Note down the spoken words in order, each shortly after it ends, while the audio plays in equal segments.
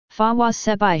Fawaz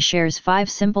Sebai shares 5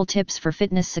 simple tips for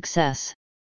fitness success.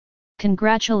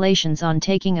 Congratulations on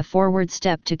taking a forward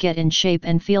step to get in shape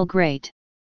and feel great.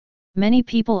 Many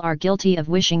people are guilty of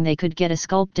wishing they could get a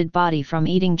sculpted body from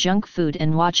eating junk food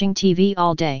and watching TV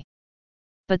all day.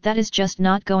 But that is just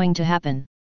not going to happen.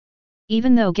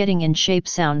 Even though getting in shape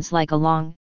sounds like a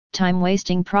long,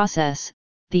 time-wasting process,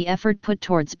 the effort put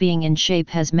towards being in shape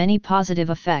has many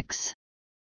positive effects.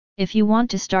 If you want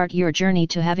to start your journey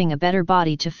to having a better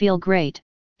body to feel great,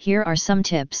 here are some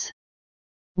tips.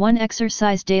 1.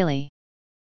 Exercise daily.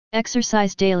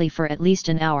 Exercise daily for at least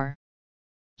an hour.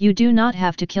 You do not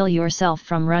have to kill yourself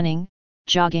from running,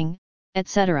 jogging,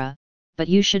 etc., but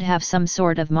you should have some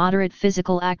sort of moderate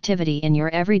physical activity in your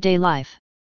everyday life.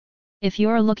 If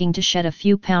you're looking to shed a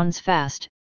few pounds fast,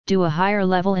 do a higher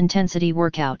level intensity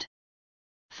workout.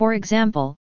 For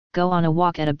example, go on a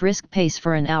walk at a brisk pace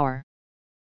for an hour.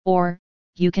 Or,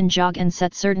 you can jog and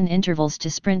set certain intervals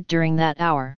to sprint during that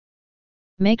hour.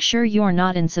 Make sure you're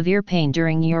not in severe pain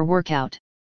during your workout.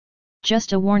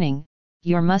 Just a warning,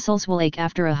 your muscles will ache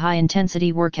after a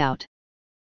high-intensity workout.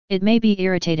 It may be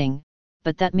irritating,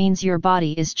 but that means your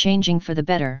body is changing for the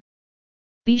better.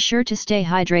 Be sure to stay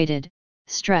hydrated,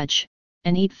 stretch,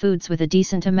 and eat foods with a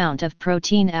decent amount of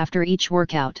protein after each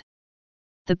workout.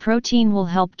 The protein will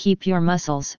help keep your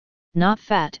muscles, not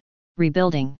fat,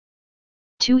 rebuilding.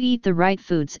 2. Eat the right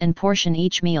foods and portion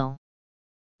each meal.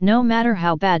 No matter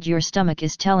how bad your stomach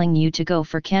is telling you to go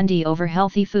for candy over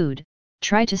healthy food,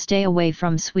 try to stay away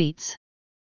from sweets.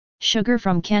 Sugar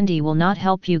from candy will not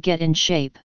help you get in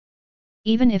shape.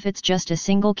 Even if it's just a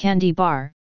single candy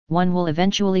bar, one will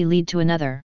eventually lead to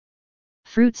another.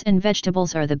 Fruits and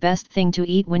vegetables are the best thing to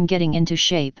eat when getting into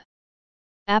shape.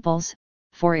 Apples,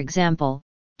 for example,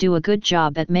 do a good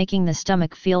job at making the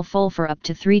stomach feel full for up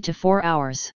to 3 to 4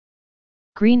 hours.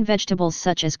 Green vegetables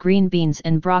such as green beans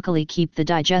and broccoli keep the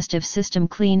digestive system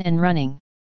clean and running.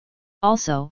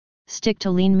 Also, stick to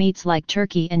lean meats like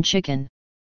turkey and chicken.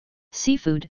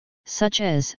 Seafood, such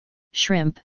as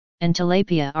shrimp and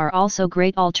tilapia, are also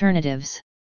great alternatives.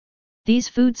 These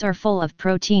foods are full of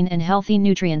protein and healthy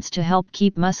nutrients to help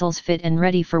keep muscles fit and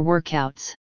ready for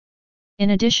workouts. In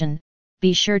addition,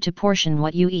 be sure to portion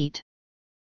what you eat.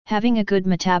 Having a good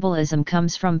metabolism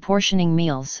comes from portioning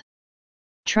meals.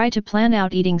 Try to plan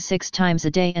out eating 6 times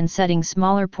a day and setting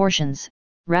smaller portions,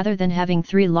 rather than having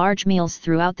 3 large meals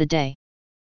throughout the day.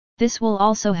 This will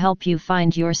also help you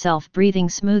find yourself breathing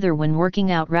smoother when working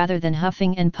out rather than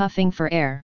huffing and puffing for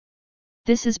air.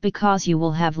 This is because you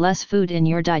will have less food in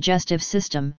your digestive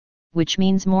system, which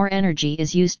means more energy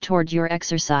is used toward your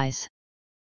exercise.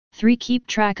 3. Keep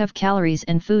track of calories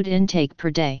and food intake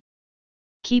per day.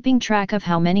 Keeping track of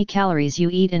how many calories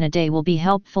you eat in a day will be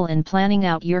helpful in planning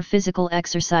out your physical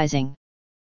exercising.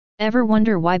 Ever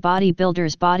wonder why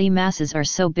bodybuilders' body masses are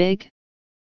so big?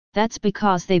 That's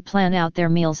because they plan out their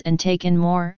meals and take in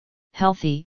more,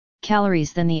 healthy,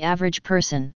 calories than the average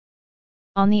person.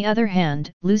 On the other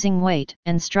hand, losing weight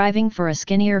and striving for a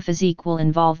skinnier physique will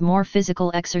involve more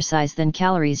physical exercise than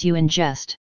calories you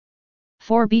ingest.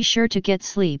 4. Be sure to get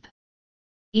sleep.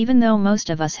 Even though most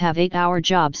of us have 8-hour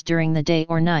jobs during the day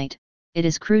or night, it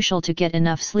is crucial to get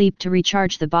enough sleep to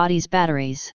recharge the body's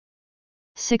batteries.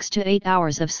 6 to 8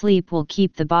 hours of sleep will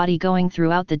keep the body going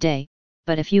throughout the day,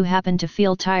 but if you happen to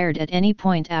feel tired at any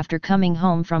point after coming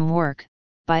home from work,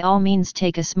 by all means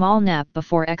take a small nap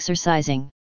before exercising.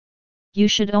 You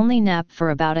should only nap for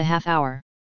about a half hour.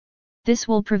 This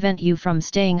will prevent you from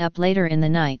staying up later in the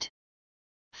night.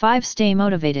 5. Stay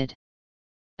motivated.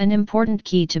 An important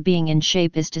key to being in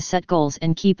shape is to set goals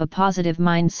and keep a positive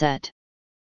mindset.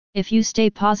 If you stay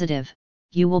positive,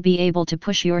 you will be able to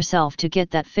push yourself to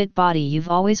get that fit body you've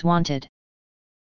always wanted.